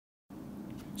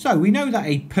So we know that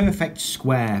a perfect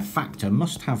square factor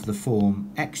must have the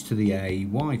form x to the a,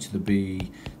 y to the b,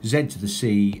 z to the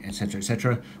c, etc.,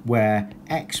 etc., where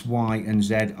x, y and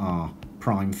z are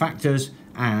prime factors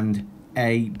and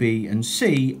a, b and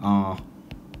c are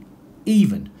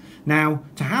even. Now,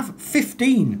 to have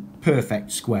 15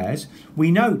 perfect squares, we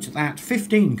note that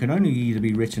 15 can only either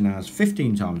be written as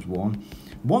 15 times 1,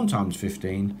 1 times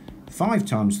 15, 5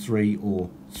 times 3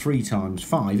 or 3 times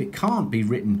 5. It can't be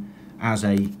written as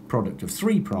a product of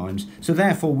 3 primes, so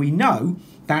therefore we know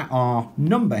that our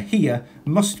number here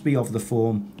must be of the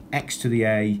form x to the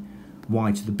a,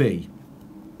 y to the b.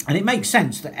 And it makes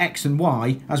sense that x and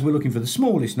y, as we're looking for the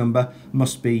smallest number,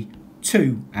 must be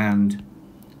 2 and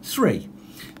 3.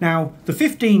 Now, the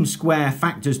 15 square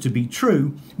factors to be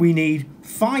true, we need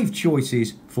 5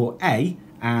 choices for a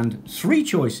and 3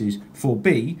 choices for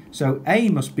b, so a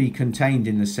must be contained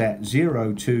in the set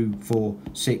 0, 2, 4,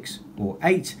 6 or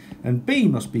 8, and b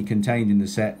must be contained in the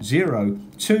set 0,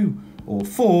 2 or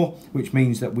 4, which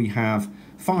means that we have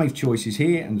 5 choices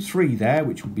here and 3 there,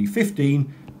 which would be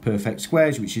 15 perfect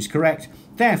squares, which is correct.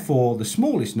 Therefore, the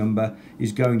smallest number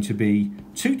is going to be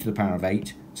 2 to the power of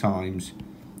 8 times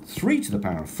 3 to the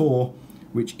power of 4,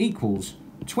 which equals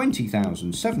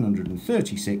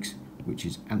 20,736, which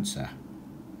is answer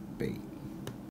B.